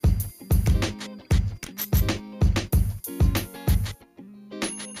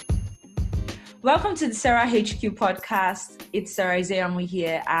Welcome to the Sarah HQ podcast. It's Sarah Izeamu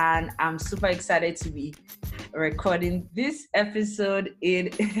here, and I'm super excited to be recording this episode.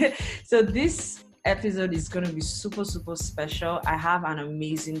 So this episode is going to be super special. I have an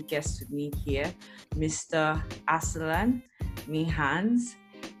amazing guest with me here, Mr. Arsalan Minhas.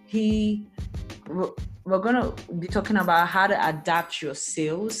 We're going to be talking about how to adapt your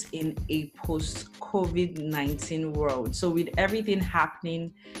sales in a post-COVID-19 world. So with everything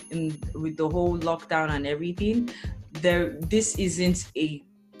happening with the whole lockdown and everything, this isn't a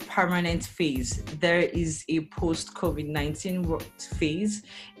permanent phase. There is a post-COVID-19 phase,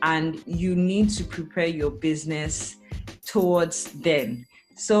 and you need to prepare your business towards then.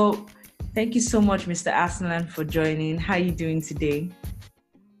 So thank you so much, Mr. Arsalan, for joining. How are you doing today?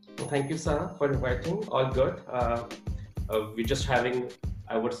 Well, thank you, Sarah, for inviting. All good. We're just having,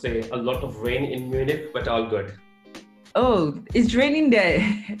 I would say, a lot of rain in Munich, but all good. Oh, it's raining there.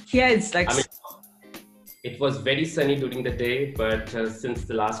 Here it's like... it was very sunny during the day, but since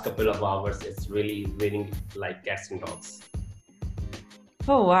the last couple of hours, it's really raining like cats and dogs.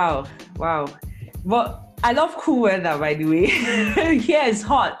 Oh, wow. But I love cool weather, by the way. Here it's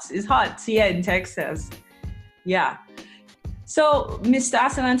hot. It's hot here in Texas. Yeah. So, Mr.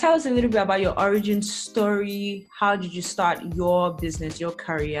 Arsalan, tell us a little bit about your origin story. How did you start your business, your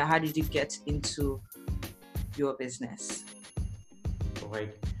career? How did you get into your business? All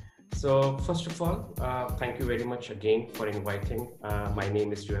right. So, first of all, thank you very much again for inviting. My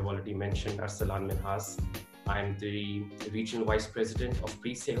name is, you have already mentioned, Arsalan Minhas. I'm the Regional Vice President of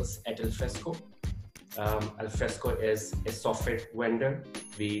Pre-Sales at Alfresco. Alfresco is a software vendor.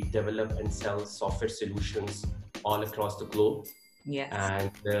 We develop and sell software solutions all across the globe. Yes.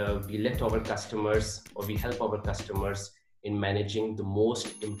 And we help our customers in managing the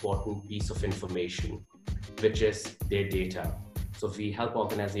most important piece of information, which is their data. So we help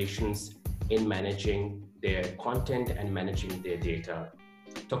organizations in managing their content and managing their data.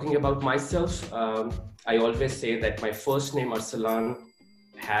 Talking about myself, I always say that my first name, Arsalan,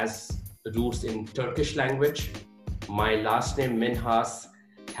 has roots in Turkish language. My last name, Minhas,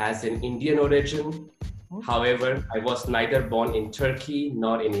 has an Indian origin. However, I was neither born in Turkey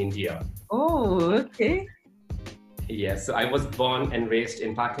nor in India. Oh, okay. Yes, so I was born and raised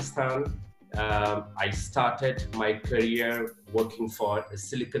in Pakistan. I started my career working for a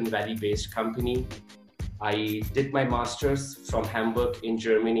Silicon Valley-based company. I did my master's from Hamburg in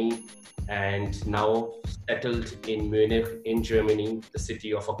Germany and now settled in Munich in Germany, the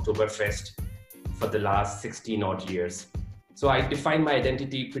city of Oktoberfest, for the last 16 odd years. So I define my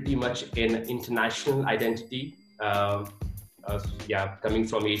identity pretty much in international identity, coming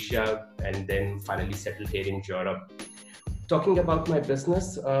from Asia and then finally settled here in Europe. Talking about my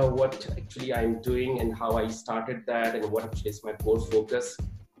business, what actually I'm doing and how I started that and what actually is my core focus,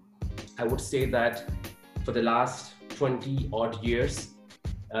 I would say that for the last 20 odd years,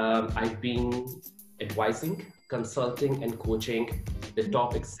 I've been advising, consulting and coaching the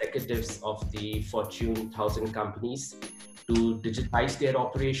top executives of the Fortune 1000 companies to digitize their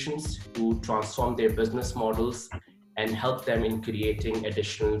operations, to transform their business models, and help them in creating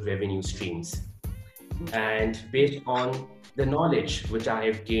additional revenue streams. And based on the knowledge which I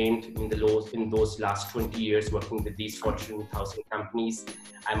have gained in those last 20 years working with these Fortune 1000 companies,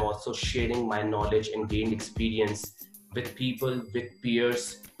 I'm also sharing my knowledge and gained experience with people, with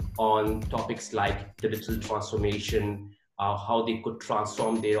peers on topics like digital transformation, how they could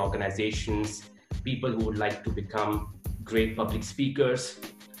transform their organizations, people who would like to become great public speakers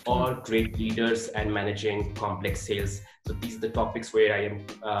or great leaders and managing complex sales. So these are the topics where I am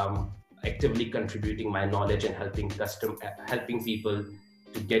actively contributing my knowledge and helping people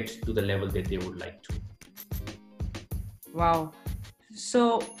to get to the level that they would like to. Wow.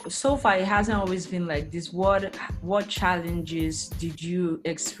 So far it hasn't always been like this. What challenges did you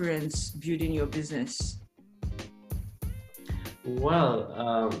experience building your business?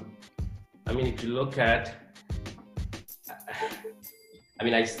 Well, if you look at, I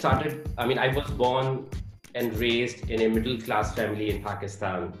was born and raised in a middle-class family in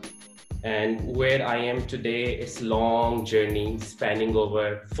Pakistan. And where I am today is a long journey spanning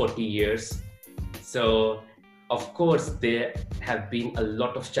over 40 years. So, of course, there have been a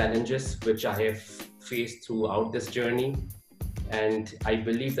lot of challenges which I have faced throughout this journey. And I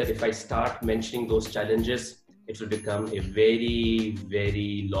believe that if I start mentioning those challenges, it will become a very,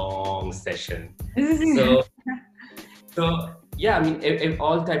 very long session. All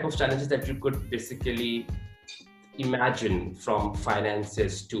type of challenges that you could basically imagine, from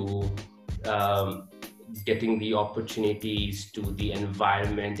finances to getting the opportunities to the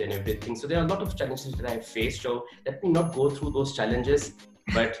environment and everything. So there are a lot of challenges that I have faced. So let me not go through those challenges.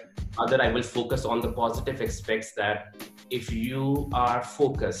 but rather I will focus on the positive aspects that if you are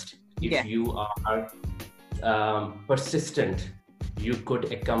focused, if you are persistent, you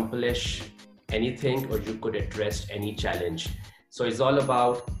could accomplish anything or you could address any challenge. So it's all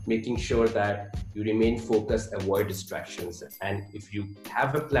about making sure that you remain focused, avoid distractions. And if you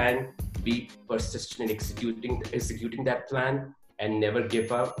have a plan, be persistent in executing that plan and never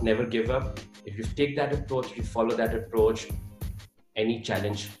give up. If you take that approach, you follow that approach, any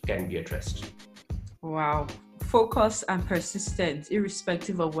challenge can be addressed. Wow. Focus and persistence,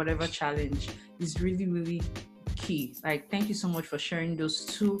 irrespective of whatever challenge, is really, really key. Like, thank you so much for sharing those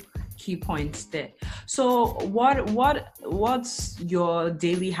two key points there. So what's your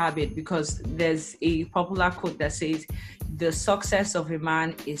daily habit? Because there's a popular quote that says the success of a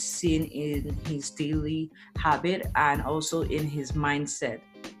man is seen in his daily habit and also in his mindset.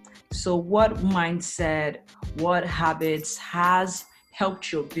 So what mindset, what habits has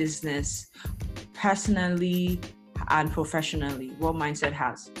helped your business personally and professionally? What mindset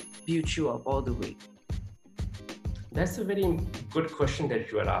has built you up all the way? That's a very good question that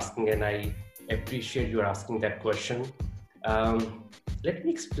you are asking, and I appreciate you asking that question. Let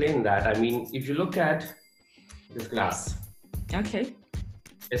me explain that. I mean, if you look at this glass, okay,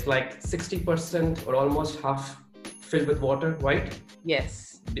 it's like 60% or almost half filled with water, right?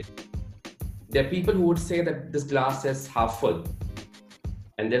 Yes. There are people who would say that this glass is half full,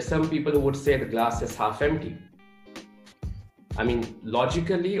 and there's some people who would say the glass is half empty. I mean,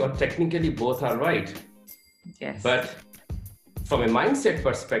 logically or technically, both are right. Yes. But from a mindset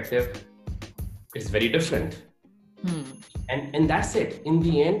perspective, it's very different. And that's it. In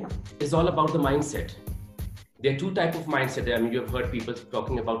the end, it's all about the mindset. There are two types of mindset. I mean, you've heard people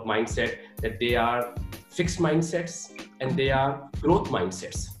talking about mindset, that they are fixed mindsets and they are growth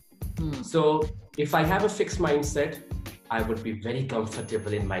mindsets. So if I have a fixed mindset, I would be very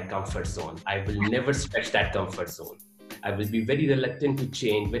comfortable in my comfort zone. I will never stretch that comfort zone. I will be very reluctant to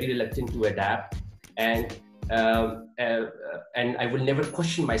change, very reluctant to adapt, and I will never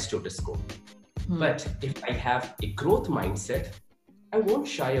question my status quo. But if I have a growth mindset, I won't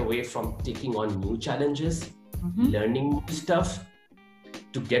shy away from taking on new challenges, learning new stuff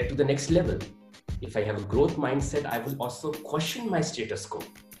to get to the next level. If I have a growth mindset, I will also question my status quo.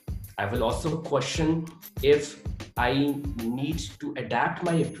 I will also question if I need to adapt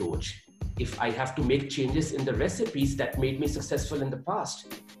my approach, if I have to make changes in the recipes that made me successful in the past.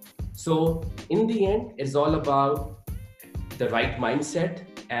 So in the end, it's all about the right mindset,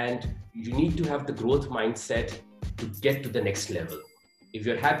 and you need to have the growth mindset to get to the next level. If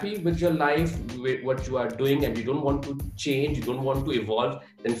you're happy with your life, with what you are doing, and you don't want to change, you don't want to evolve,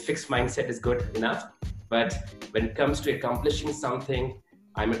 then fixed mindset is good enough. But when it comes to accomplishing something,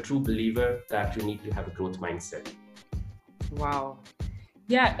 I'm a true believer that you need to have a growth mindset. Wow.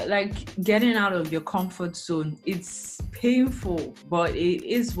 Yeah, like getting out of your comfort zone, it's painful, but it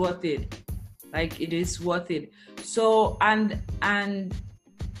is worth it. Like, it is worth it. So, and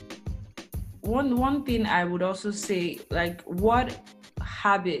one thing I would also say, like, what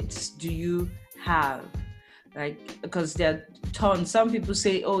habits do you have? Like, because there are tons. Some people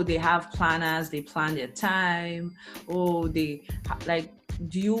say, oh, they have planners, they plan their time. Oh, do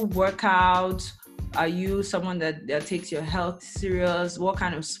you work out? Are you someone that takes your health serious? What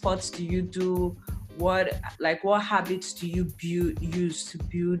kind of sports do you do? What habits do you use to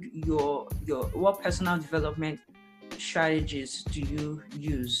build your what personal development strategies do you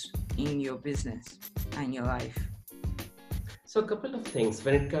use in your business and your life? So a couple of things.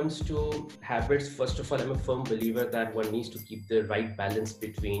 When it comes to habits, first of all, I'm a firm believer that one needs to keep the right balance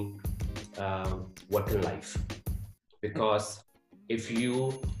between work and life. Because if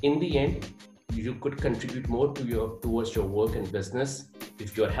you, in the end, you could contribute more towards your work and business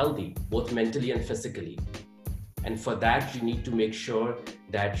if you're healthy, both mentally and physically. And for that, you need to make sure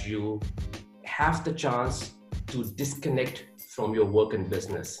that you have the chance to disconnect from your work and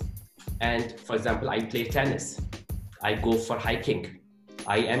business. And for example, I play tennis. I go for hiking.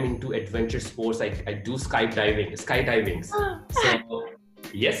 I am into adventure sports. I do skydiving. So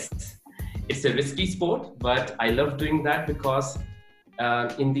yes, it's a risky sport, but I love doing that because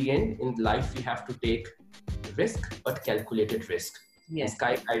in the end, in life, we have to take risk, but calculated risk. Yes.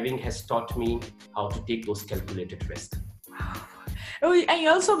 And skydiving has taught me how to take those calculated risks. Oh, and you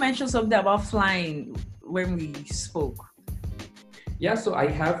also mentioned something about flying when we spoke. Yeah, so I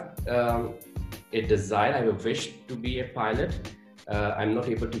have a desire, I have a wish to be a pilot. I'm not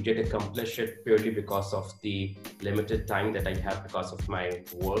able to yet accomplish it purely because of the limited time that I have because of my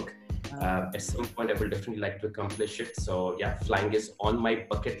work. At some point, I will definitely like to accomplish it. So yeah, flying is on my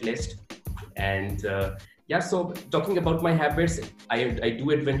bucket list. And Yeah, so talking about my habits, I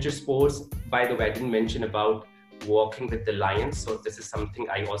do adventure sports. By the way, I didn't mention about walking with the lions. So this is something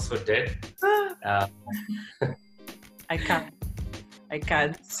I also did. Uh, I can't. I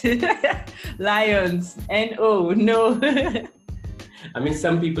can't. Lions. No, no. I mean,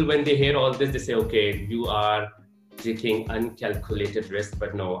 some people, when they hear all this, they say, okay, you are taking uncalculated risks.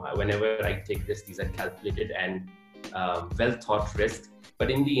 But no, whenever I take risks, these are calculated and well thought risks. But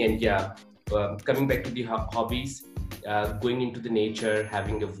in the end, yeah, coming back to the hobbies, going into the nature,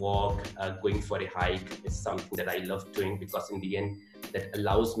 having a walk, going for a hike is something that I love doing, because in the end, that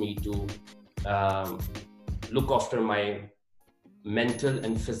allows me to look after my mental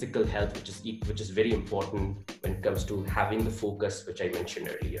and physical health, which is very important when it comes to having the focus, which I mentioned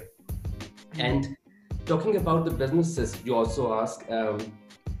earlier. And talking about the businesses, you also asked,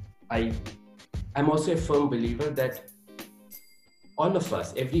 I'm also a firm believer that all of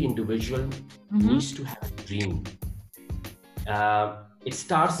us, every individual needs to have a dream. It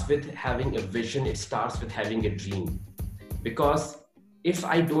starts with having a vision. It starts with having a dream, because if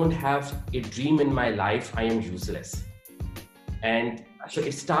I don't have a dream in my life, I am useless. And so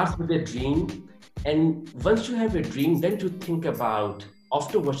it starts with a dream. And once you have a dream, then to think about,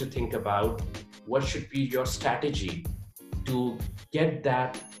 afterwards to think about what should be your strategy to get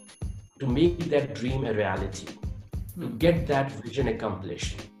that, to make that dream a reality, to get that vision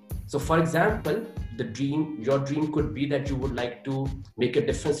accomplished. So for example, your dream could be that you would like to make a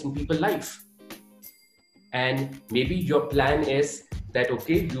difference in people's life. And maybe your plan is that,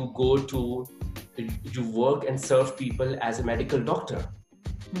 okay, you work and serve people as a medical doctor.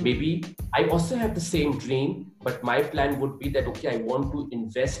 Maybe I also have the same dream, but my plan would be that, okay, I want to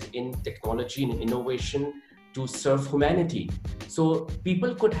invest in technology and innovation to serve humanity. So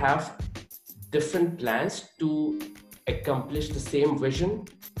people could have different plans to accomplish the same vision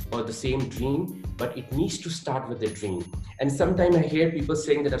or the same dream, but it needs to start with a dream. And sometimes I hear people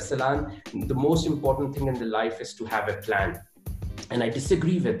saying that, Arsalan, the most important thing in the life is to have a plan. And I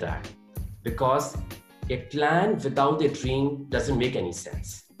disagree with that, because a plan without a dream doesn't make any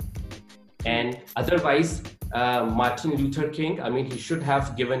sense. And otherwise, Martin Luther King, I mean, he should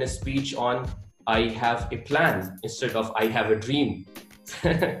have given a speech on, I have a plan, instead of I have a dream.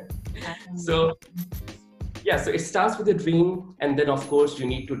 So it starts with a dream. And then of course you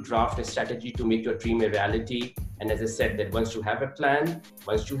need to draft a strategy to make your dream a reality. And as I said, that once you have a plan,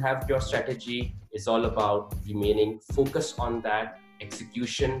 once you have your strategy, it's all about remaining focused on that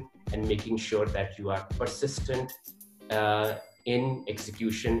execution and making sure that you are persistent in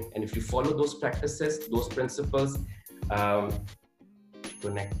execution. And if you follow those practices, those principles,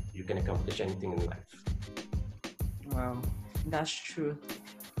 you can accomplish anything in life. Wow, that's true.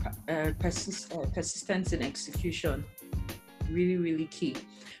 Persistence in execution, really, really key.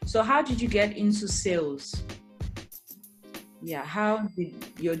 So how did you get into sales? Yeah, how did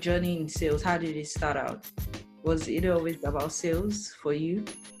your journey in sales, how did it start out? Was it always about sales for you?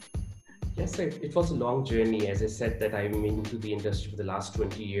 Yes, it was a long journey. As I said, that I'm into the industry for the last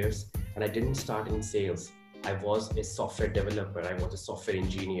 20 years, and I didn't start in sales. I was a software developer. I was a software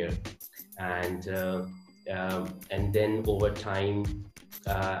engineer. And then over time,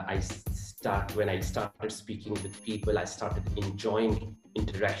 when I started speaking with people, I started enjoying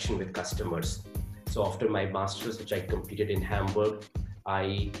interaction with customers. So after my master's, which I completed in Hamburg,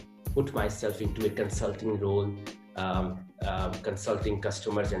 I put myself into a consulting role, consulting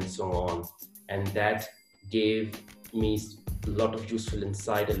customers and so on. And that gave me a lot of useful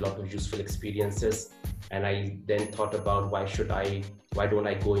insight, a lot of useful experiences. And I then thought about why don't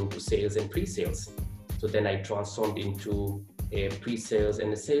I go into sales and pre-sales? So then I transformed into a pre-sales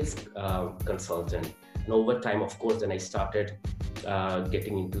and a sales consultant. And over time, of course, then I started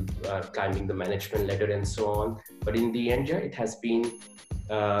getting into climbing the management ladder and so on. But in the end, it has been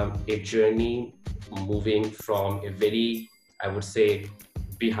a journey moving from a very, I would say,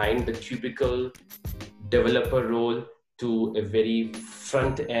 behind the cubicle developer role to a very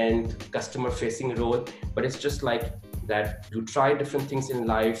front-end customer-facing role. But it's just like that, you try different things in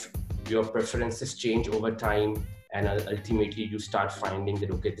life, your preferences change over time, and ultimately you start finding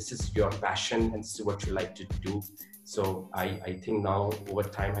that, okay, this is your passion and this is what you like to do. So I think now over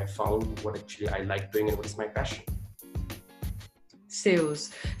time I found what actually I like doing and what is my passion.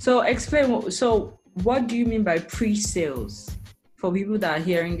 Sales. So explain, so what do you mean by pre-sales? For people that are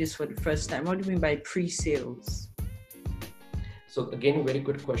hearing this for the first time, what do you mean by pre-sales? So again, a very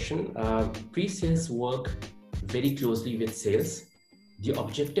good question. Pre-sales work very closely with sales. The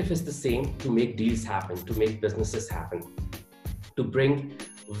objective is the same: to make deals happen, to make businesses happen, to bring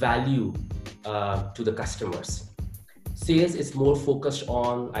value to the customers. Sales is more focused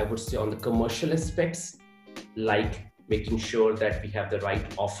on, I would say, on the commercial aspects, like making sure that we have the right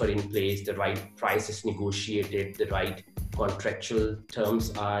offer in place, the right price is negotiated, the right contractual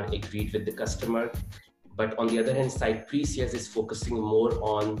terms are agreed with the customer. But on the other hand side, pre-sales is focusing more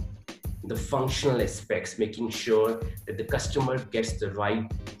on the functional aspects, making sure that the customer gets the right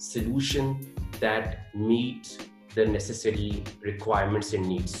solution that meets the necessary requirements and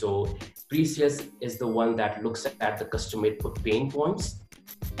needs. So pre-sales is the one that looks at the customer input pain points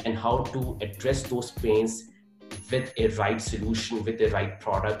and how to address those pains with a right solution, with a right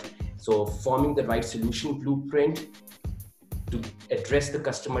product. So forming the right solution blueprint to address the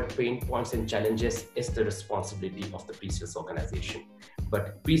customer pain points and challenges is the responsibility of the pre-sales organization.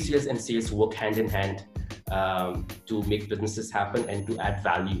 But pre-sales and sales work hand in hand to make businesses happen and to add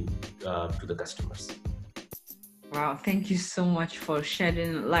value to the customers. Wow, thank you so much for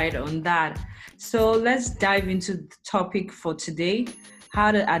shedding light on that. So let's dive into the topic for today: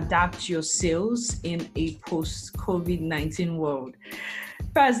 how to adapt your sales in a post-COVID-19 world.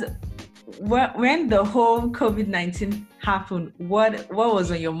 First, when the whole COVID-19 happened, what was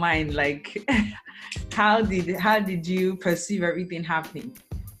on your mind? Like, how did you perceive everything happening?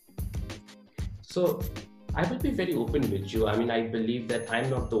 So I will be very open with you. I mean, I believe that I'm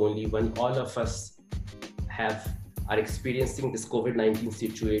not the only one. All of us are experiencing this COVID-19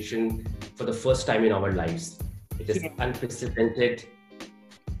 situation for the first time in our lives. It is unprecedented,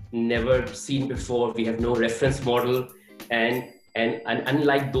 never seen before. We have no reference model, and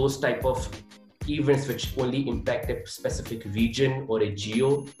unlike those type of events which only impact a specific region or a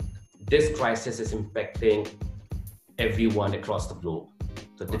geo, this crisis is impacting everyone across the globe.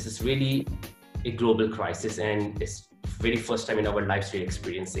 So this is really a global crisis, and it's very first time in our lives we're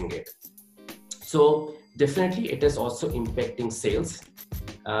experiencing it. So definitely it is also impacting sales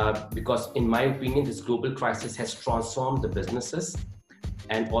because in my opinion, this global crisis has transformed the businesses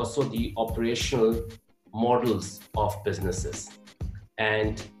and also the operational models of businesses.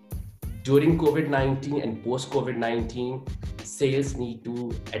 And during COVID-19 and post-COVID-19, sales need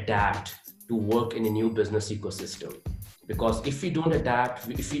to adapt to work in a new business ecosystem. Because if we don't adapt,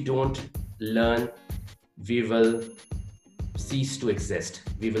 if we don't learn, we will cease to exist.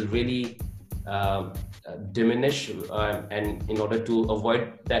 We will really diminish, and in order to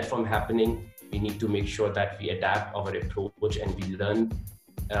avoid that from happening, we need to make sure that we adapt our approach and we learn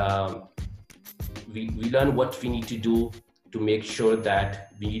what we need to do to make sure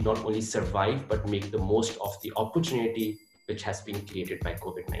that we not only survive but make the most of the opportunity which has been created by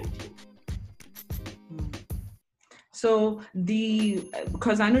COVID-19. So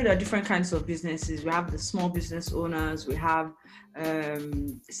because I know there are different kinds of businesses. We have the small business owners, we have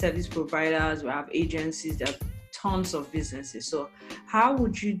service providers, we have agencies, there are tons of businesses. So how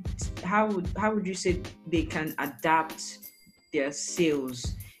would you say they can adapt their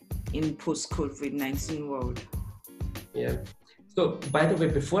sales in post-COVID-19 world? Yeah. So by the way,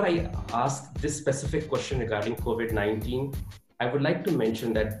 before I ask this specific question regarding COVID-19, I would like to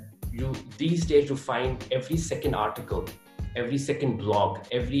mention that these days you find every second article, every second blog,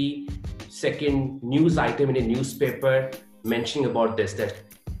 every second news item in a newspaper mentioning about this, that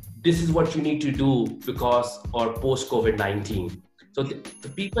this is what you need to do because or post COVID-19. So the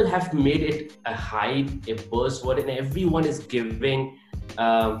people have made it a hype, a buzzword, and everyone is giving,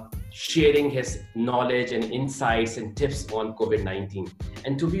 sharing his knowledge and insights and tips on COVID-19.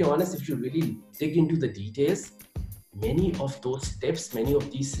 And to be honest, if you really dig into the details, many of those tips, many of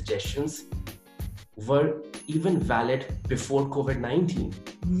these suggestions were even valid before COVID-19.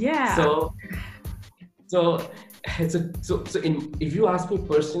 Yeah. If you ask me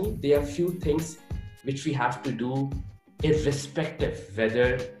personally, there are few things which we have to do irrespective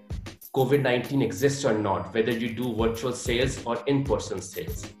whether COVID-19 exists or not, whether you do virtual sales or in-person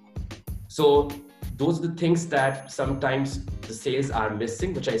sales. So those are the things that sometimes the sales are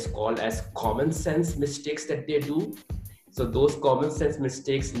missing, which I call as common sense mistakes that they do. So those common sense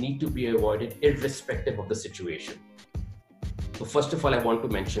mistakes need to be avoided irrespective of the situation. So first of all, I want to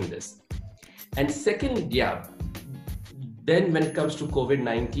mention this. And second, then when it comes to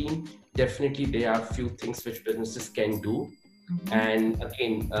COVID-19, definitely there are a few things which businesses can do. Mm-hmm. And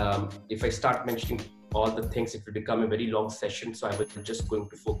again, if I start mentioning all the things, it will become a very long session. So I was just going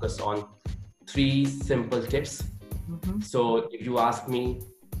to focus on 3 simple tips. Mm-hmm. So if you ask me,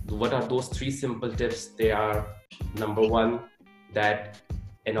 what are those 3 simple tips? They are, number 1, that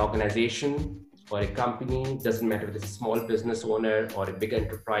an organization or a company, doesn't matter if it's a small business owner or a big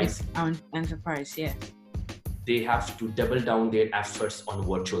enterprise. Enterprise, yes. They have to double down their efforts on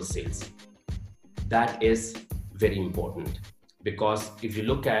virtual sales. That is very important because if you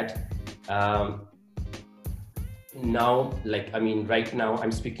look at Now, right now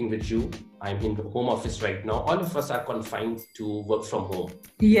I'm speaking with you. I'm in the home office right now. All of us are confined to work from home.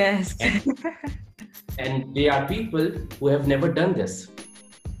 Yes. And they are people who have never done this.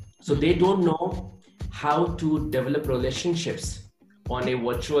 So they don't know how to develop relationships on a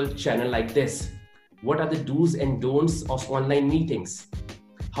virtual channel like this. What are the do's and don'ts of online meetings?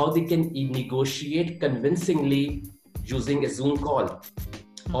 How they can negotiate convincingly using a Zoom call,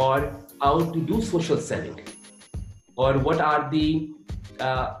 or how to do social selling, or what are the,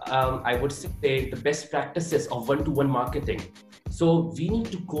 I would say, the best practices of one-to-one marketing. So we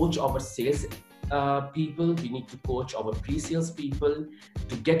need to coach our sales people, we need to coach our pre-sales people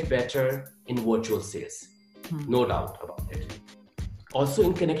to get better in virtual sales. No doubt about it. Also,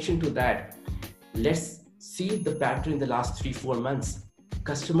 in connection to that, let's see the pattern in the last 3-4 months.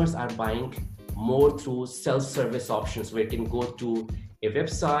 Customers are buying more through self-service options, where you can go to a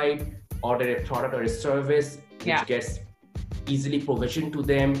website, order a product or a service, which gets easily provisioned to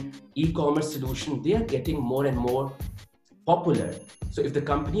them. E-commerce solution, they are getting more and more popular. So if the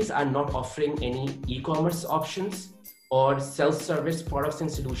companies are not offering any e-commerce options or self-service products and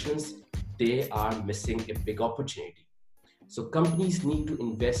solutions, they are missing a big opportunity. So companies need to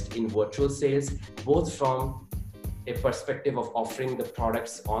invest in virtual sales, both from a perspective of offering the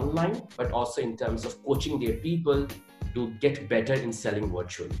products online, but also in terms of coaching their people to get better in selling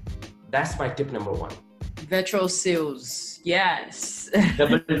virtually. That's my tip number 1. Virtual sales. Yes.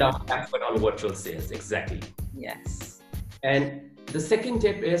 Double down effort on virtual sales. Exactly. Yes. And the second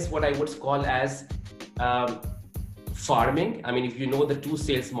tip is what I would call as farming. I mean, if you know the 2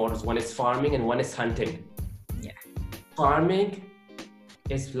 sales models, one is farming and one is hunting. Yeah. Farming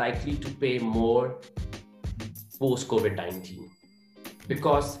is likely to pay more post COVID-19,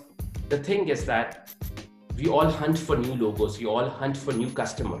 because the thing is that we all hunt for new logos, we all hunt for new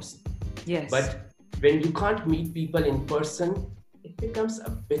customers. Yes. But when you can't meet people in person, it becomes a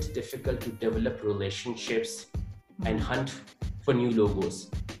bit difficult to develop relationships and hunt for new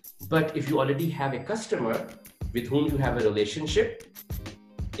logos. But if you already have a customer with whom you have a relationship,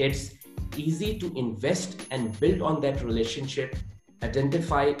 it's easy to invest and build on that relationship,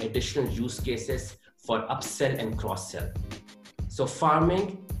 identify additional use cases for upsell and cross-sell. So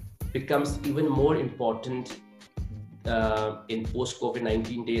farming becomes even more important in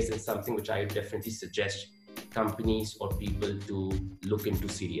post-COVID-19 days, and something which I definitely suggest companies or people to look into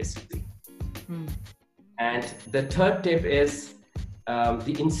seriously. And the third tip is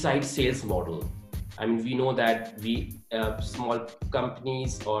the inside sales model. I mean, we know that small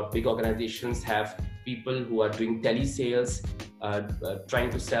companies or big organizations have people who are doing telesales, trying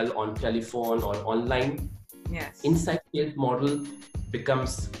to sell on telephone or online. Yes. Inside sales model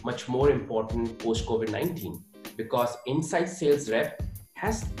becomes much more important post COVID-19, because inside sales rep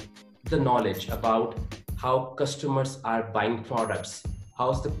has the knowledge about how customers are buying products,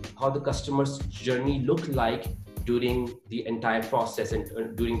 how the customer's journey look like during the entire process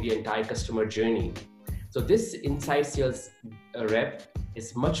and during the entire customer journey. So this inside sales rep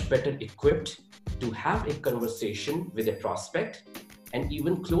is much better equipped to have a conversation with a prospect and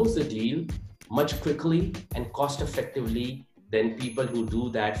even close the deal much quickly and cost effectively than people who do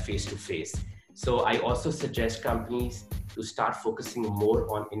that face to face. So I also suggest companies to start focusing more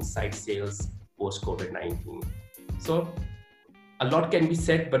on inside sales post COVID-19. So a lot can be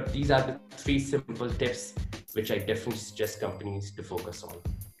said, but these are the 3 simple tips which I definitely suggest companies to focus on.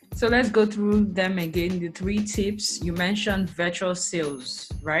 So let's go through them again. The 3 tips. You mentioned virtual sales,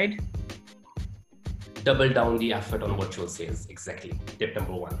 right? Double down the effort on virtual sales. Exactly. Tip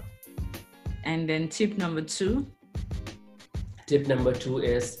number 1. And then tip number 2. Tip number 2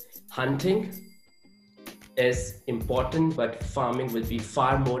 is hunting is important, but farming will be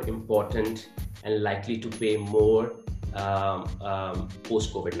far more important and likely to pay more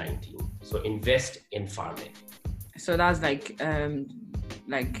post COVID-19. So invest in farming. So that's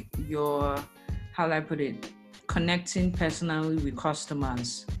like your, how do I put it, connecting personally with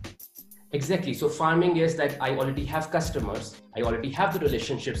customers. Exactly. So farming is that I already have customers, I already have the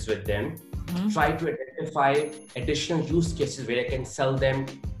relationships with them. Try to identify additional use cases where I can sell them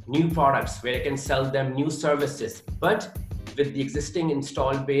new products, where I can sell them new services, but with the existing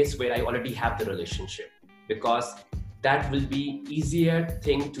installed base where I already have the relationship, because that will be easier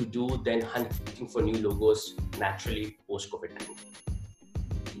thing to do than hunting for new logos naturally post COVID-19.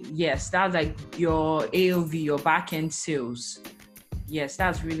 Yes, that's like your AOV, your back-end sales. Yes,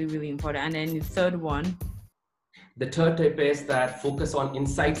 that's really, really important. And then the third one. The third tip is that focus on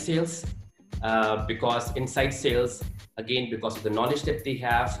inside sales, because inside sales, again, because of the knowledge that they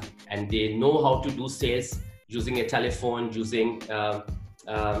have and they know how to do sales using a telephone, using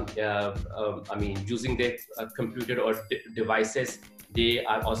using their computer or devices, they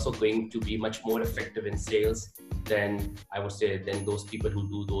are also going to be much more effective in sales than, I would say, than those people who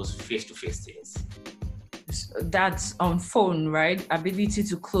do those face-to-face sales. That's on phone, right? Ability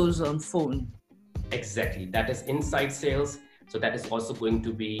to close on phone. Exactly. That is inside sales. So that is also going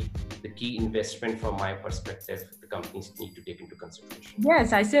to be the key investment from my perspective the companies need to take into consideration.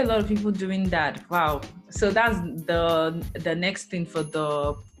 Yes, I see a lot of people doing that. Wow. So that's the next thing for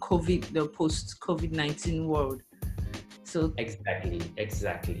the post-COVID-19 world. So Exactly.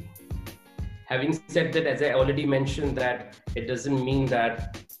 Having said that, as I already mentioned, that it doesn't mean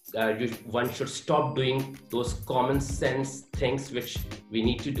that one should stop doing those common sense things which we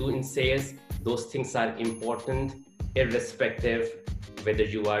need to do in sales. Those things are important, irrespective whether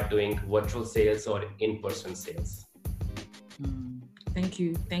you are doing virtual sales or in-person sales. Thank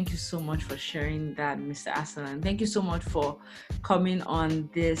you so much for sharing that, Mr. Arsalan. Thank you so much for coming on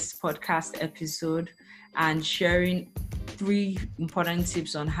this podcast episode and sharing 3 important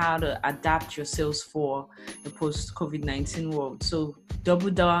tips on how to adapt your sales for the post-COVID-19 world. So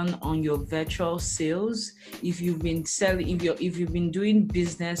double down on your virtual sales. If you've been selling, if you've been doing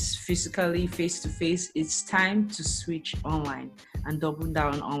business physically face-to-face, it's time to switch online and double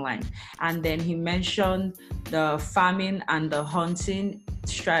down online. And then he mentioned the farming and the hunting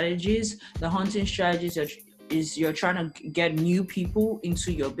strategies. The hunting strategies is you're trying to get new people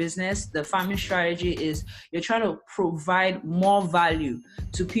into your business. The farming strategy is you're trying to provide more value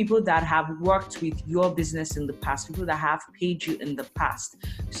to people that have worked with your business in the past, people that have paid you in the past.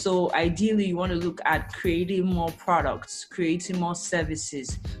 So ideally, you want to look at creating more products, creating more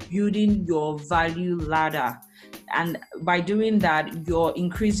services, building your value ladder. And by doing that, you're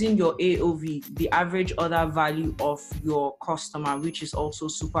increasing your AOV, the average order value of your customer, which is also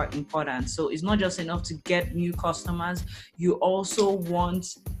super important. So it's not just enough to get new customers. You also want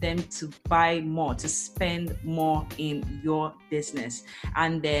them to buy more, to spend more in your business.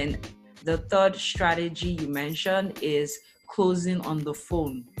 And then the third strategy you mentioned is closing on the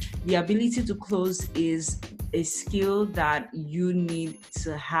phone. The ability to close is a skill that you need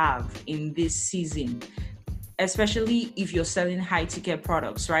to have in this season, especially if you're selling high ticket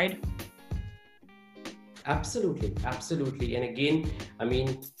products, right? Absolutely. And again,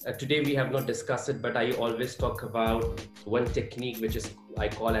 today we have not discussed it, but I always talk about one technique, which is I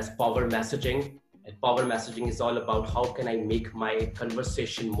call as power messaging. And power messaging is all about how can I make my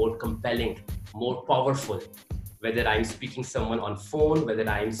conversation more compelling, more powerful. Whether I'm speaking someone on phone, whether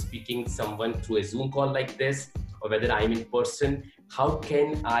I'm speaking someone through a Zoom call like this, or whether I'm in person, how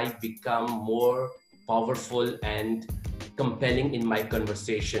can I become more powerful and compelling in my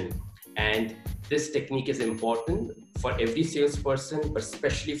conversation? And this technique is important for every salesperson, but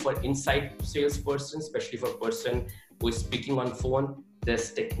especially for inside salesperson, especially for a person who is speaking on phone.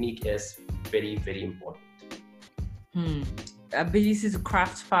 This technique is very, very important. Ability to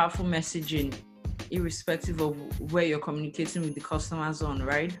craft powerful messaging, irrespective of where you're communicating with the customers on,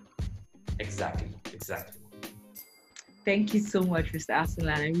 right? Exactly. Thank you so much, Mr.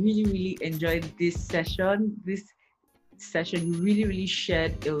 Arsalan. I really enjoyed this session. You really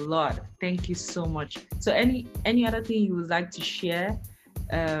shared a lot. Thank you so much. So any other thing you would like to share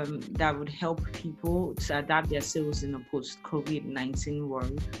that would help people to adapt their sales in a post-COVID-19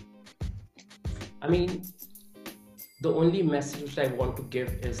 world? The only message I want to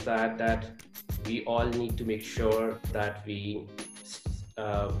give is that we all need to make sure that we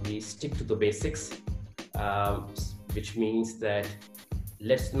stick to the basics, which means that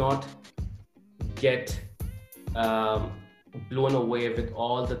let's not get blown away with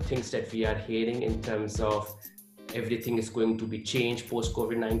all the things that we are hearing in terms of everything is going to be changed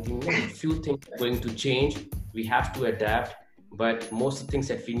post-COVID-19. A few things are going to change. We have to adapt, but most of the things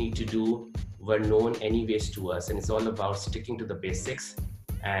that we need to do were known anyways to us. And it's all about sticking to the basics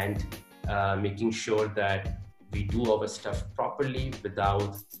and making sure that we do our stuff properly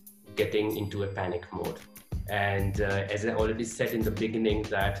without getting into a panic mode. And as I already said in the beginning,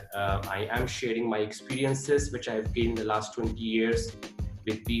 that I am sharing my experiences, which I've gained in the last 20 years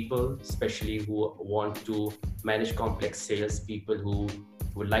with people, especially who want to manage complex sales, people who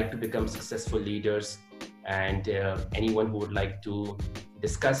would like to become successful leaders, and anyone who would like to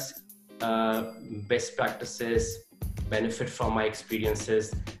discuss best practices, benefit from my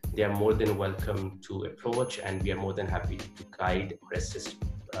experiences. They are more than welcome to approach, and we are more than happy to guide or assist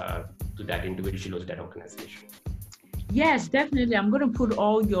to that individual or that organization. Yes, definitely. I'm gonna put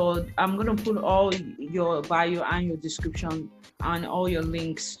all your bio and your description and all your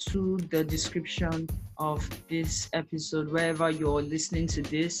links to the description of this episode, wherever you're listening to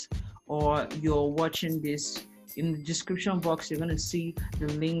this or you're watching this. in the description box, you're going to see the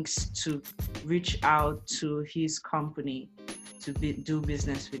links to reach out to his company to do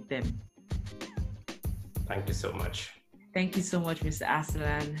business with them. Thank you so much. Thank you so much, Mr.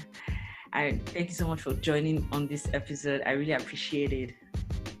 Arsalan. Thank you so much for joining on this episode. I really appreciate it.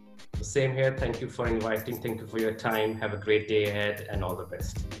 Same here. Thank you for inviting. Thank you for your time. Have a great day ahead and all the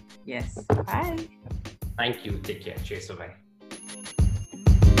best. Yes. Bye. Thank you. Take care. Cheers. Bye.